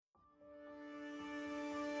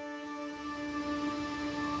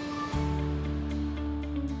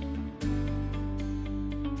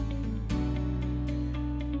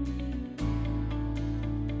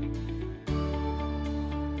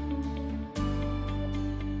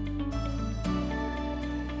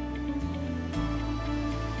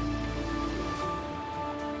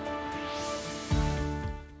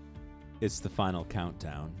It's the final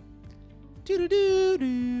countdown.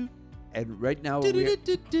 Doo-doo-doo-doo. And right now,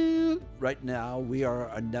 we are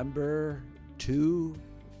a number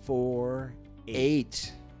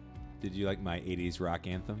 248. Did you like my 80s rock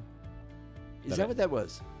anthem? Is that what that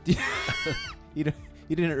was? You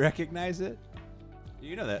didn't recognize it?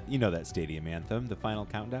 You know that stadium anthem, the final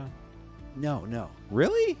countdown? No.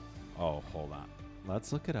 Really? Oh, hold on.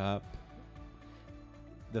 Let's look it up.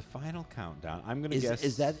 The final countdown. I'm going to guess.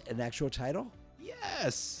 Is that an actual title?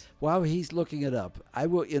 Yes. While he's looking it up, I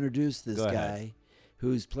will introduce this Go guy ahead.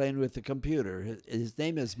 who's playing with the computer. His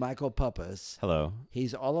name is Michael Puppas. Hello.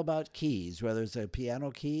 He's all about keys, whether it's a piano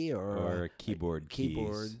key or a keyboard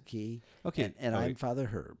keys. key. Okay. And I'm Father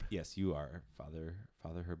Herb. Yes, you are Father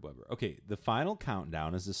Herb Weber. Okay, the final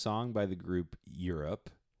countdown is a song by the group Europe.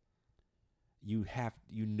 You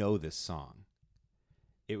know this song.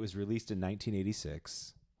 It was released in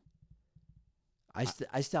 1986. I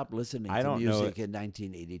stopped listening I to don't know music in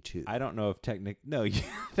 1982. I don't know if no,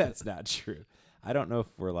 that's not true. I don't know if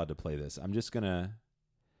we're allowed to play this. I'm just gonna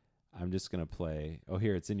play. Oh,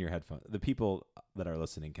 here, it's in your headphones. The people that are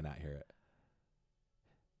listening cannot hear it.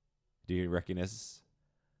 Do you recognize?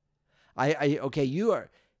 Okay. You are.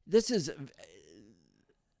 This is.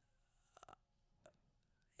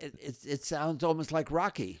 It sounds almost like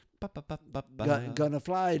Rocky. Gonna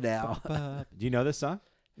fly now. Do you know this song?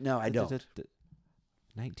 No, I don't.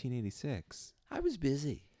 1986. I was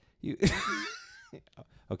busy.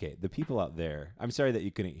 Okay, the people out there. I'm sorry that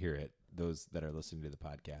you couldn't hear it. Those that are listening to the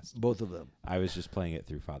podcast. Both of them. I was just playing it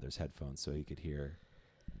through Father's headphones so he could hear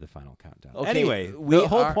the final countdown. Okay, anyway, the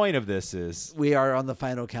whole point of this is we are on the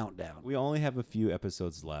final countdown. We only have a few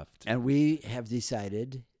episodes left. And we have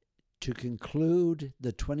decided to conclude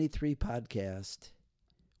the 23 podcast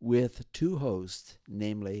with two hosts,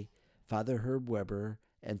 namely Father Herb Weber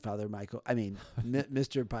and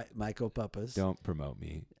Mr. Michael Puppas. Don't promote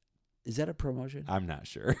me. Is that a promotion? I'm not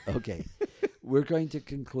sure. Okay. We're going to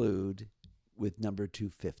conclude with number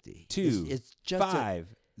 250. It's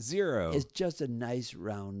just a nice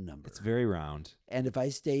round number. It's very round. And if I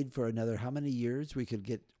stayed for another how many years, we could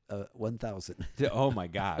get 1,000. Oh my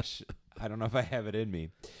gosh. I don't know if I have it in me.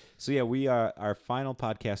 So yeah, our final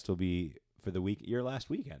podcast will be for the week, your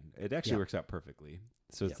last weekend. It actually works out perfectly.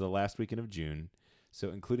 So it's the last weekend of June.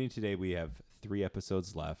 So including today, we have 3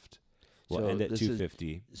 episodes left. We'll end at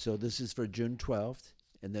 250. So this is for June 12th,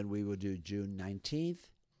 and then we will do June 19th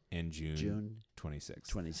and June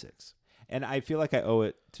 26th. And I feel like I owe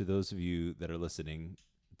it to those of you that are listening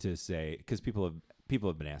to say, because people have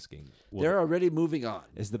been asking. Well, they're already moving on.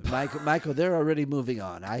 Michael, they're already moving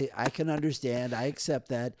on. I can understand. I accept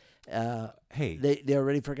that. Hey, they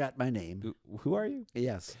already forgot my name. Who are you?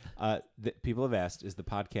 Yes. People have asked, is the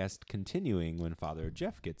podcast continuing when Father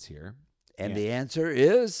Jeff gets here? And the answer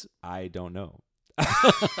is, I don't know.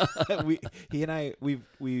 He and I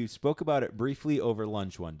we spoke about it briefly over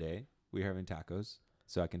lunch one day. We were having tacos,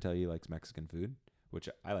 so I can tell he likes Mexican food, which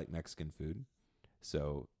I like Mexican food.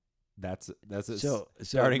 So that's a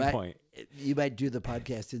starting point. You might do the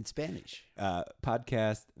podcast in Spanish.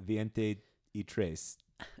 Podcast Veinte y Tres.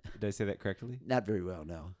 Did I say that correctly? Not very well,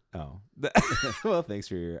 no. Oh. Well, thanks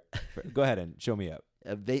for your... Go ahead and show me up.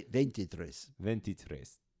 23. 23.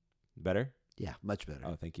 Better? Yeah, much better.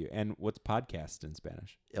 Oh, thank you. And what's podcast in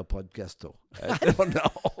Spanish? El podcasto. I don't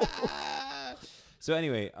know. So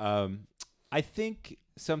anyway, I think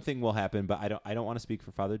something will happen, but I don't want to speak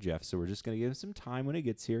for Father Jeff, so we're just going to give him some time when he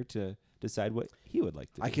gets here to decide what he would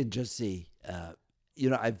like to do. I can just see,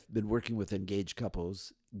 I've been working with engaged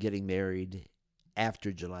couples getting married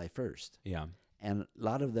after July 1st. Yeah. And a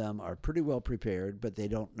lot of them are pretty well prepared, but they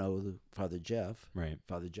don't know Father Jeff, right?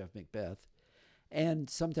 Father Jeff Macbeth. And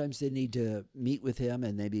sometimes they need to meet with him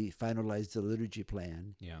and maybe finalize the liturgy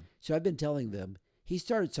plan. Yeah. So I've been telling them, he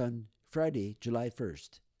starts on Friday, July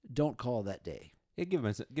 1st. Don't call that day. Yeah, give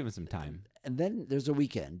him some time. And then there's a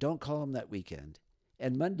weekend. Don't call him that weekend.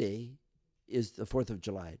 And Monday is the 4th of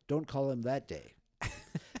July. Don't call him that day.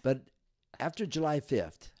 But after July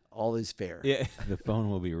 5th, all is fair. Yeah, the phone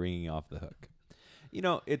will be ringing off the hook.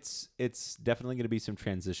 It's definitely going to be some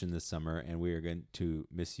transition this summer, and we are going to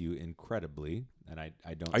miss you incredibly. And I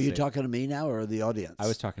don't. Are you talking to me now or the audience? I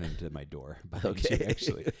was talking to my door. Okay. You,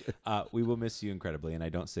 actually, we will miss you incredibly, and I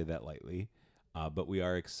don't say that lightly. But we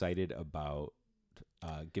are excited about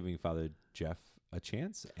giving Father Jeff a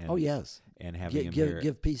chance. And, yes. And having him here.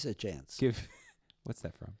 Give peace a chance. What's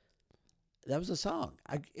that from? That was a song.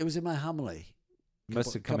 It was in my homily.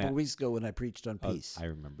 Must have come a couple weeks ago when I preached on peace. I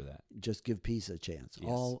remember that. Just give peace a chance. Yes.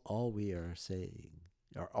 All we are saying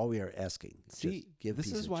All we are asking. See, Just give this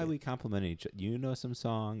peace is and why change. we compliment each other. You know some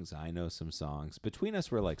songs, I know some songs. Between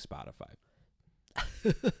us, we're like Spotify.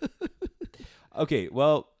 Okay,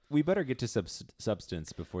 well, we better get to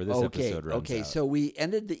substance before this episode runs Okay, out. so we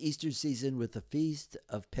ended the Easter season with the Feast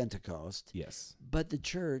of Pentecost. Yes. But the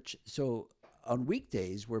church, so on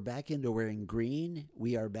weekdays, we're back into wearing green.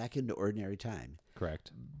 We are back into ordinary time.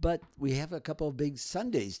 Correct. But we have a couple of big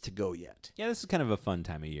Sundays to go yet. Yeah, this is kind of a fun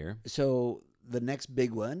time of year. So the next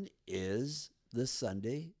big one is this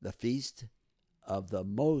Sunday, the Feast of the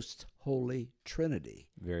Most Holy Trinity.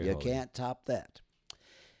 Very You holy. can't top that.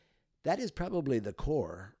 That is probably the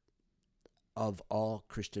core of all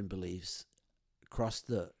Christian beliefs across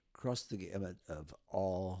the gamut of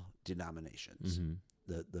all denominations. Mhm.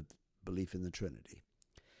 The belief in the Trinity.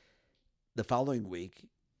 The following week,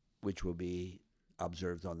 which will be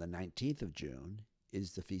observed on the 19th of June,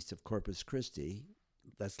 is the Feast of Corpus Christi.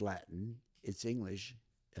 That's Latin. It's English,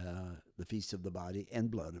 the Feast of the Body and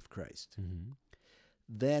Blood of Christ. Mhm.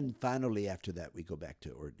 Then finally, after that, we go back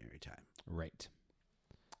to ordinary time. Right.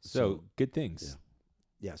 So good things.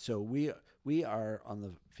 Yeah, so we are on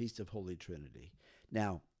the Feast of Holy Trinity.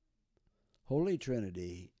 Now, Holy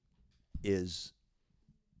Trinity is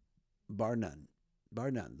bar none,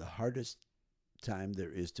 the hardest time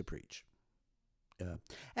there is to preach.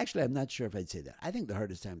 Actually, I'm not sure if I'd say that. I think the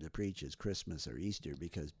hardest time to preach is Christmas or Easter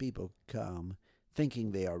because people come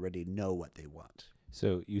thinking they already know what they want.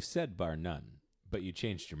 So you said bar none, but you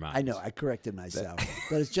changed your mind. I know, I corrected myself,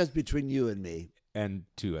 but it's just between you and me. And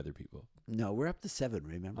 2 other people. No, we're up to 7,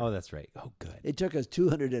 remember? Oh, that's right. Oh, good. It took us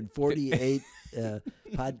 248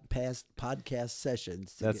 podcast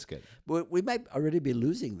sessions. That's good. But we might already be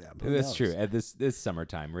losing them. Who That's knows? true. At this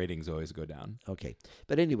summertime, ratings always go down. Okay.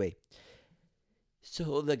 But anyway,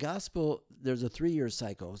 so the gospel, there's a 3-year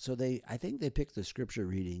cycle. So I think they picked the scripture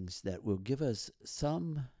readings that will give us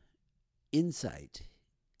some insight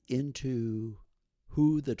into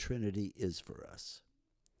who the Trinity is for us.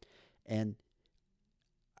 And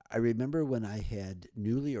I remember when I had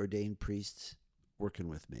newly ordained priests working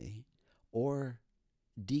with me or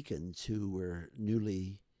deacons who were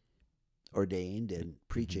newly ordained and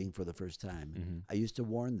preaching for the first time, Mm-hmm. I used to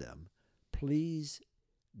warn them, please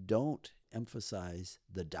don't emphasize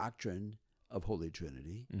the doctrine of Holy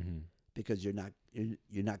Trinity Mm-hmm. because you're not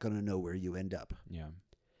going to know where you end up. Yeah.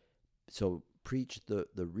 So preach the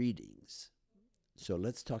readings. So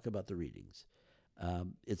let's talk about the readings.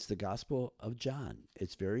 It's the Gospel of John.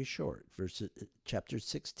 It's very short, chapter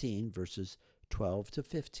 16, verses 12 to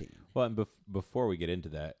 15. Well, and before we get into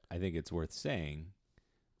that, I think it's worth saying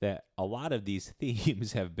that a lot of these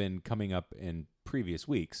themes have been coming up in previous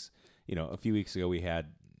weeks. You know, a few weeks ago we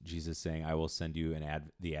had Jesus saying, "I will send you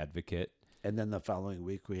the Advocate." And then the following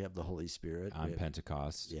week we have the Holy Spirit. On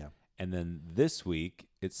Pentecost. Yeah. And then this week,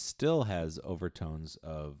 it still has overtones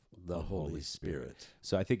of The Holy Spirit.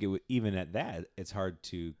 So I think even at that, it's hard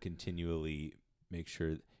to continually make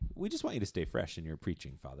sure. We just want you to stay fresh in your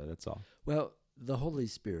preaching, Father. That's all. Well, the Holy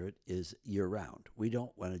Spirit is year-round. We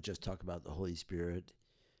don't want to just talk about the Holy Spirit,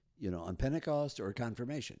 on Pentecost or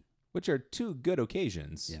confirmation. Which are 2 good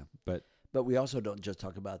occasions. Yeah. But we also don't just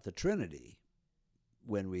talk about the Trinity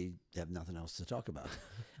when we have nothing else to talk about.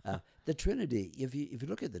 The Trinity, if you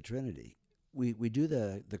look at the Trinity, we do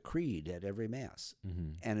the creed at every Mass,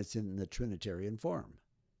 mm-hmm. and it's in the Trinitarian form.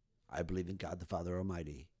 I believe in God the Father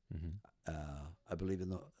Almighty. Mm-hmm. I believe in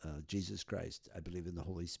the Jesus Christ. I believe in the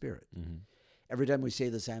Holy Spirit. Mm-hmm. Every time we say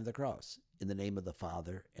the sign of the cross, in the name of the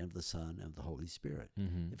Father and of the Son and of the Holy Spirit.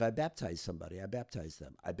 Mm-hmm. If I baptize somebody, I baptize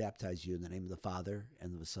them. I baptize you in the name of the Father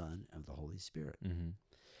and of the Son and of the Holy Spirit. Mm-hmm.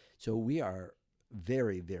 So we are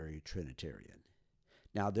very, very Trinitarian.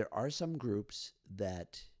 Now, there are some groups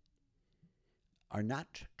that are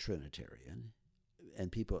not Trinitarian,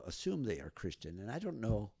 and people assume they are Christian. And I don't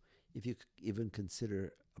know if you even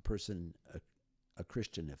consider a person a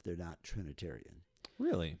Christian if they're not Trinitarian.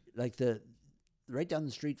 Really? Like right down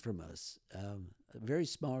the street from us, a very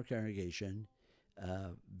small congregation,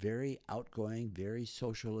 very outgoing, very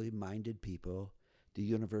socially minded people, the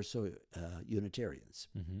Universal Unitarians.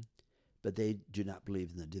 Mm-hmm. But they do not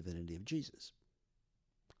believe in the divinity of Jesus.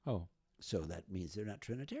 Oh. So that means they're not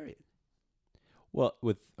Trinitarian. Well,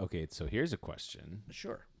 so here's a question.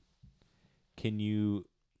 Sure. Can you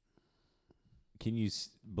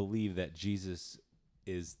believe that Jesus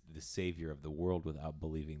is the Savior of the world without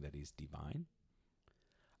believing that he's divine?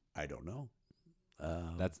 I don't know.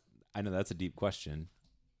 I know that's a deep question.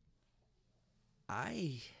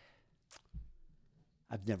 I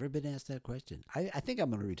I've never been asked that question. I think I'm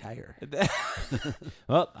going to retire.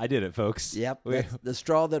 Well, I did it, folks. Yep, that's the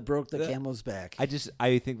straw that broke the That- camel's back.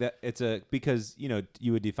 I think that it's because,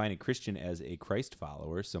 you would define a Christian as a Christ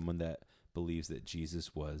follower, someone that believes that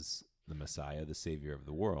Jesus was the Messiah, the Savior of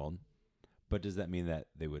the world. But does that mean that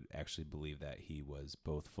they would actually believe that he was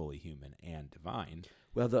both fully human and divine?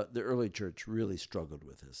 Well, the early church really struggled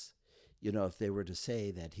with this. If they were to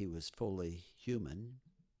say that he was fully human,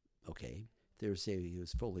 okay, if they were to say he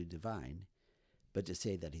was fully divine, but to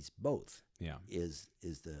say that he's both Yeah. is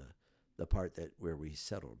the part that where we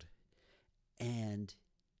settled. And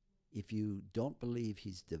if you don't believe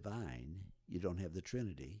he's divine, you don't have the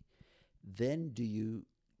Trinity, then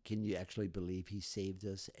can you actually believe he saved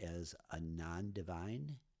us as a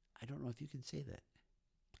non-divine? I don't know if you can say that.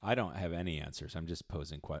 I don't have any answers. I'm just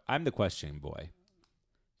posing I'm the question boy.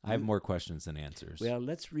 I have more questions than answers. Well,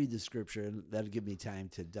 let's read the scripture, and that'll give me time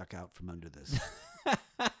to duck out from under this.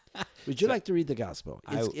 Would you like to read the gospel?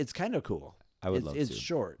 It's kind of cool. I would love to. It's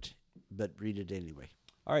short, but read it anyway.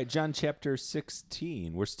 All right, John chapter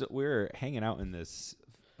 16. We're hanging out in this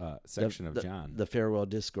section of John. The farewell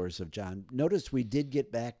discourse of John. Notice we did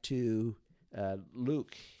get back to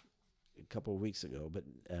Luke a couple of weeks ago, but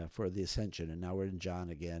for the ascension, and now we're in John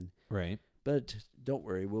again. Right. But don't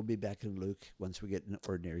worry, we'll be back in Luke once we get in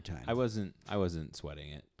ordinary time. I wasn't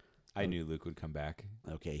sweating it. I knew Luke would come back.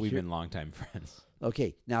 Okay. We've been longtime friends.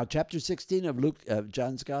 Okay. Now, chapter 16 of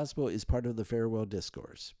John's Gospel is part of the farewell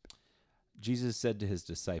discourse. Jesus said to his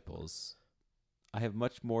disciples, I have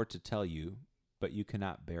much more to tell you, but you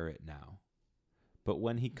cannot bear it now. But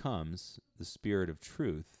when he comes, the Spirit of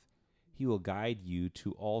truth, he will guide you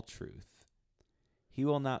to all truth. He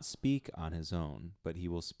will not speak on his own, but he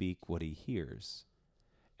will speak what he hears,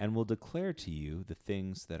 and will declare to you the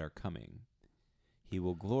things that are coming. He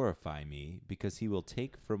will glorify me, because he will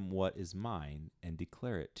take from what is mine and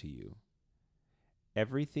declare it to you.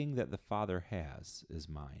 Everything that the Father has is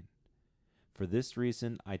mine. For this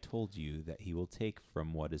reason I told you that he will take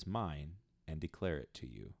from what is mine and declare it to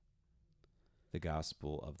you. The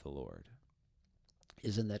Gospel of the Lord.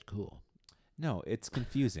 Isn't that cool? No, it's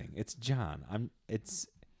confusing. It's John. It's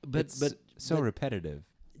so repetitive.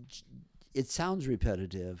 It sounds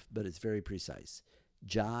repetitive, but it's very precise.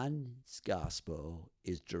 John's gospel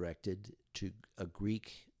is directed to a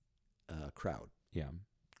Greek crowd. Yeah.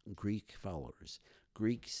 Greek followers.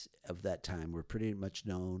 Greeks of that time were pretty much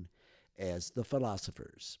known as the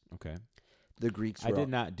philosophers. Okay. The Greeks I did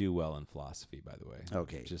not do well in philosophy, by the way.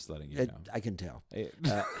 Okay. Just letting you know. I can tell.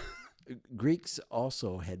 Greeks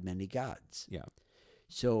also had many gods. Yeah.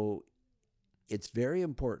 So it's very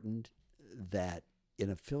important that in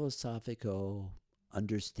a philosophical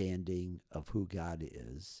understanding of who God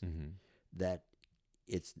is, that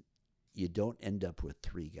you don't end up with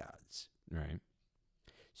three gods. Right.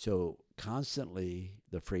 So constantly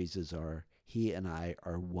the phrases are, he and I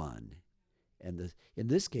are one. And in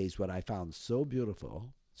this case, what I found so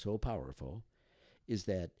beautiful, so powerful, is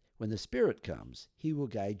that when the Spirit comes, he will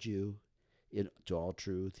guide you to all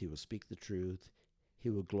truth. He will speak the truth.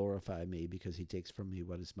 He will glorify me because he takes from me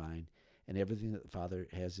what is mine. And everything that the Father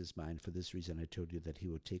has is mine. For this reason, I told you that he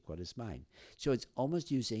will take what is mine. So it's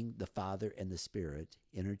almost using the Father and the Spirit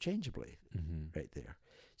interchangeably right there.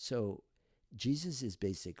 So Jesus is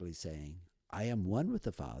basically saying, I am one with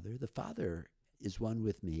the Father. The Father is one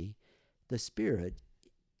with me. The Spirit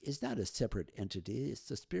is not a separate entity. It's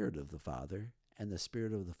the Spirit of the Father and the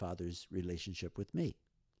Spirit of the Father's relationship with me.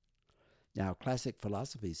 Now, classic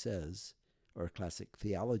philosophy says, or classic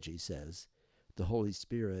theology says, the Holy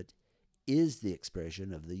Spirit is the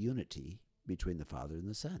expression of the unity between the Father and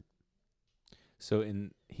the Son. So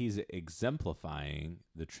he's exemplifying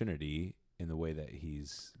the Trinity in the way that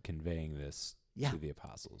he's conveying this to the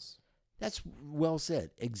apostles. That's well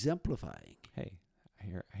said. Exemplifying. Hey,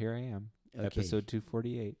 here I am. Okay. Episode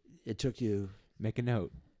 248. It took you. Make a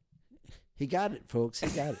note. He got it, folks. He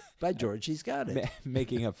got it. By George, he's got it.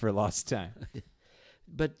 Making up for lost time.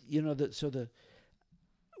 But,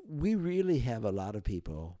 we really have a lot of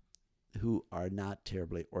people who are not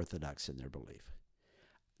terribly orthodox in their belief,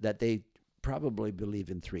 that they probably believe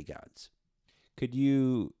in three gods. Could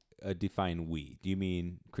you define we? Do you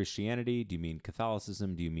mean Christianity? Do you mean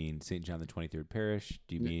Catholicism? Do you mean St. John the 23rd Parish?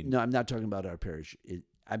 Do you mean... No, I'm not talking about our parish.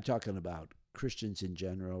 I'm talking about Christians in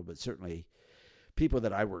general, but certainly people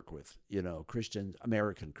that I work with, Christians,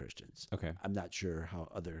 American Christians. Okay. I'm not sure how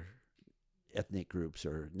other ethnic groups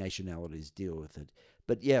or nationalities deal with it.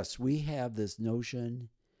 But yes, we have this notion,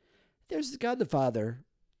 there's God the Father,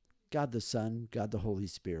 God the Son, God the Holy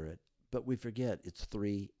Spirit, but we forget it's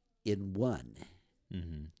three in one.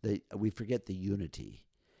 Mm-hmm. We forget the unity.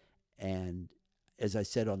 And as I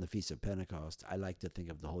said on the Feast of Pentecost, I like to think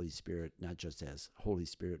of the Holy Spirit not just as Holy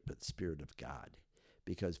Spirit, but Spirit of God.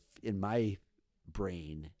 Because in my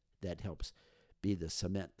brain, that helps be the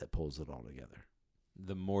cement that pulls it all together.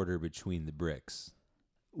 The mortar between the bricks.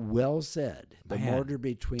 Well said. The Man, mortar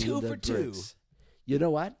between 2 the for 2. bricks. You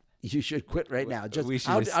know what? You should quit right now.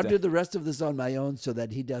 I'll do the rest of this on my own so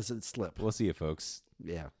that he doesn't slip. We'll see you, folks.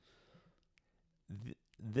 Yeah.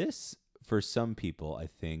 This, for some people, I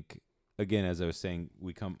think, again, as I was saying,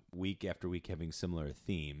 we come week after week having similar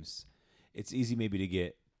themes. It's easy maybe to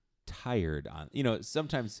get tired on.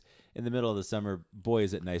 Sometimes in the middle of the summer, boy,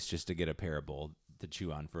 is it nice just to get a parable to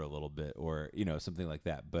chew on for a little bit, or, something like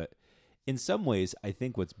that. But in some ways, I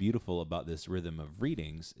think what's beautiful about this rhythm of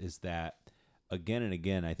readings is that again and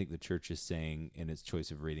again, I think the church is saying in its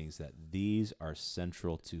choice of readings that these are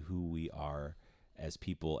central to who we are as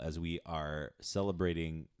people, as we are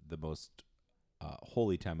celebrating the most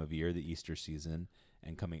holy time of year, the Easter season,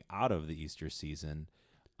 and coming out of the Easter season,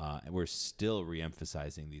 and we're still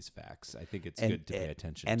reemphasizing these facts. I think it's good to pay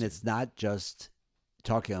attention to. And it's not just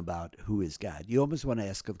talking about who is God. You almost want to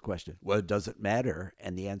ask the question, well, does it matter?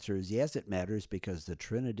 And the answer is yes, it matters, because the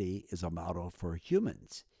Trinity is a model for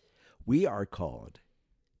humans. We are called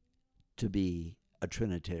to be a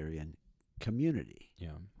Trinitarian community,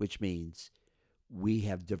 which means we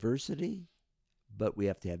have diversity, but we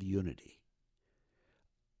have to have unity.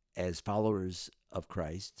 As followers of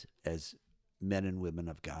Christ, as men and women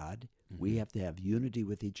of God, we have to have unity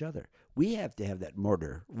with each other. We have to have that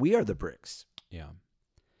mortar. We are the bricks. Yeah.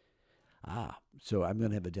 So I'm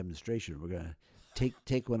going to have a demonstration. We're going to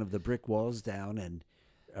take one of the brick walls down and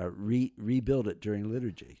rebuild it during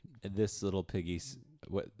liturgy. This little piggy's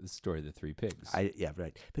the story of the 3 pigs. Yeah,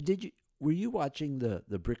 right. But were you watching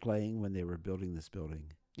the bricklaying when they were building this building?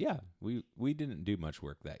 Yeah, we didn't do much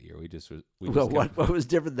work that year. What was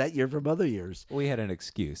different that year from other years? We had an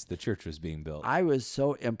excuse. The church was being built. I was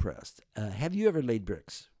so impressed. Have you ever laid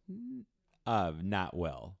bricks? Not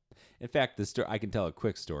well. In fact, I can tell a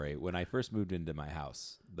quick story. When I first moved into my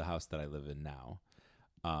house, the house that I live in now,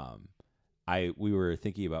 we were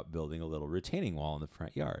thinking about building a little retaining wall in the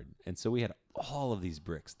front yard. And so we had all of these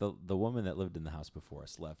bricks. The woman that lived in the house before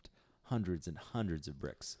us left hundreds and hundreds of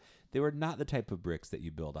bricks. They were not the type of bricks that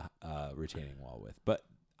you build a retaining wall with, but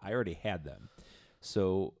I already had them.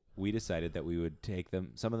 So we decided that we would take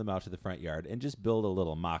some of them out to the front yard and just build a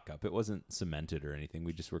little mock-up. It wasn't cemented or anything.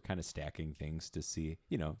 We just were kind of stacking things to see,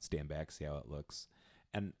 stand back, see how it looks.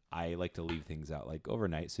 And I like to leave things out like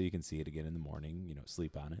overnight so you can see it again in the morning,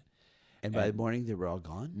 sleep on it. And by the morning, they were all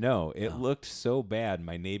gone? No, it looked so bad.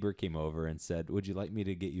 My neighbor came over and said, "Would you like me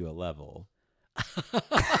to get you a level?"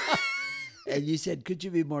 And you said, "Could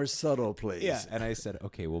you be more subtle, please?" Yeah, and I said,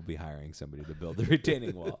 "Okay, we'll be hiring somebody to build the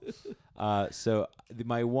retaining wall." So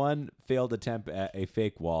my one failed attempt at a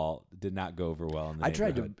fake wall did not go over well in the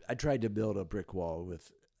neighborhood. I tried to build a brick wall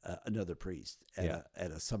with another priest at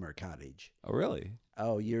a summer cottage. Oh, really?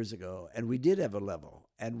 Oh, years ago. And we did have a level,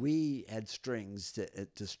 and we had strings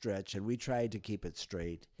to stretch, and we tried to keep it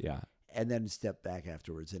straight. Yeah. And then step back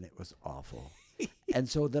afterwards, and it was awful. And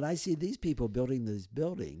so then I see these people building these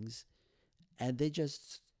buildings, and they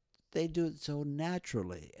do it so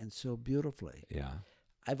naturally and so beautifully. Yeah.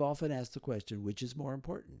 I've often asked the question, which is more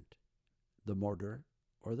important, the mortar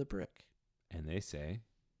or the brick? And they say?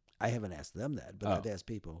 I haven't asked them that, but I've asked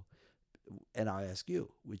people, and I'll ask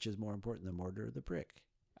you, which is more important, the mortar or the brick?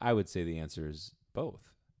 I would say the answer is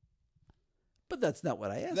both. But that's not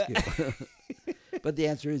what I asked you. But the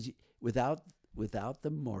answer is, without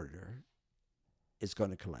the mortar, it's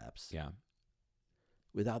going to collapse. Yeah.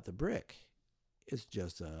 Without the brick, it's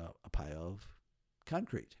just a pile of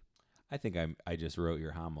concrete. I think I just wrote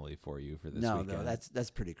your homily for you for this weekend. No,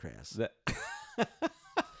 that's pretty crass.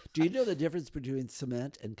 Do you know the difference between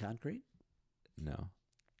cement and concrete? No.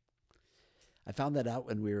 I found that out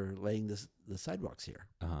when we were laying the sidewalks here.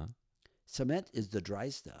 Uh-huh. Cement is the dry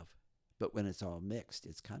stuff, but when it's all mixed,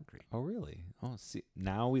 it's concrete. Oh, really? Oh, see,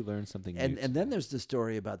 now we learned something new. And then there's the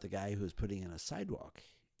story about the guy who was putting in a sidewalk,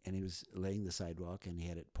 and he was laying the sidewalk, and he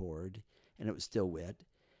had it poured, and it was still wet,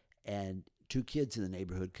 and 2 kids in the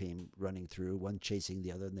neighborhood came running through, one chasing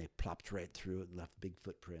the other, and they plopped right through it and left big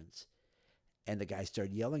footprints. And the guy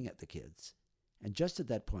started yelling at the kids. And just at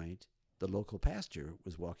that point, the local pastor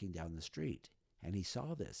was walking down the street, and he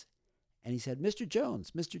saw this. And he said, Mr.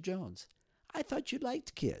 Jones, I thought you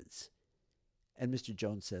liked kids." And Mr.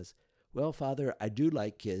 Jones says, "Well, Father, I do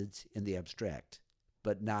like kids in the abstract,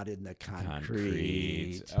 but not in the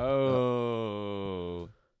concrete." Oh.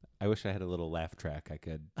 I wish I had a little laugh track I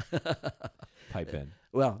could pipe in.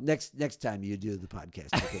 Well, next time you do the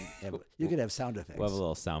podcast, you can have sound effects. We'll have a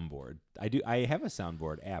little soundboard. I have a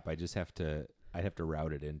soundboard app. I just have to. I'd have to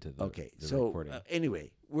route it into the recording.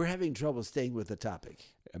 Anyway, we're having trouble staying with the topic.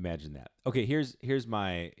 Imagine that. Okay, here's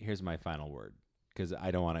my final word, because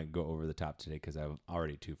I don't want to go over the top today because I'm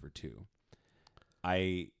already 2 for 2.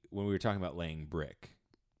 When we were talking about laying brick,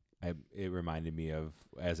 it reminded me of,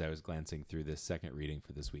 as I was glancing through this second reading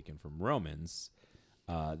for this weekend from Romans,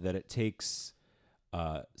 that it takes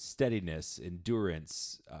steadiness,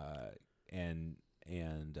 endurance, and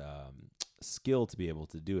skill to be able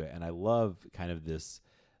to do it. And I love kind of this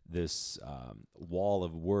wall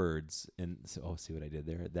of words. And so, see what I did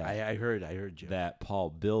there? That I heard you. That Paul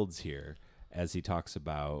builds here as he talks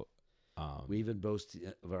about. We even boast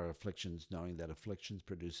of our afflictions, knowing that afflictions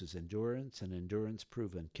produces endurance, and endurance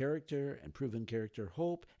proven character, and proven character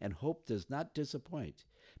hope, and hope does not disappoint,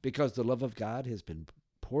 because the love of God has been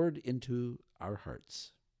poured into our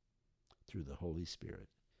hearts through the Holy Spirit.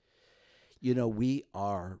 You know, we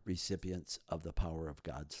are recipients of the power of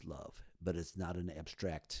God's love, but it's not an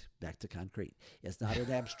abstract, back to concrete. It's not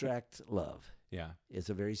an abstract love. Yeah. It's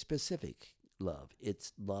a very specific love.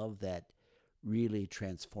 It's love that really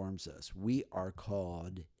transforms us. We are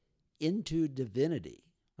called into divinity.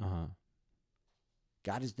 Uh-huh.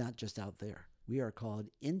 God is not just out there. We are called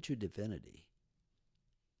into divinity.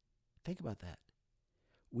 Think about that.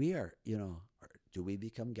 We are, do we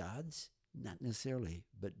become gods? Not necessarily,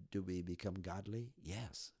 but do we become godly?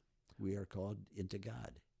 Yes. We are called into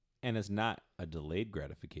God. And it's not a delayed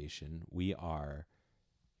gratification. We are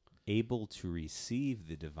able to receive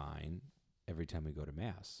the divine every time we go to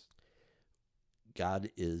Mass.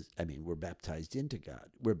 We're baptized into God.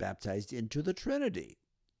 We're baptized into the Trinity.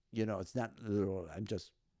 It's not literal.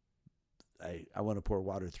 I want to pour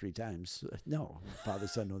water 3 times. No, Father,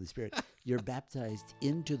 Son, Holy Spirit. You're baptized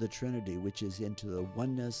into the Trinity, which is into the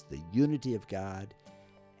oneness, the unity of God.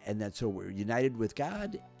 And so we're united with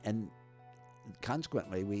God, and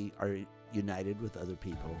consequently, we are united with other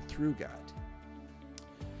people through God.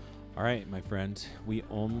 All right, my friend, we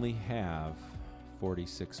only have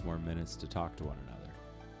 46 more minutes to talk to one another.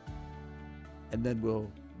 And then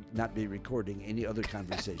we'll not be recording any other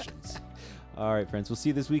conversations. All right, friends, we'll see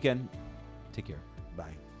you this weekend. Take care.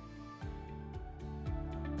 Bye.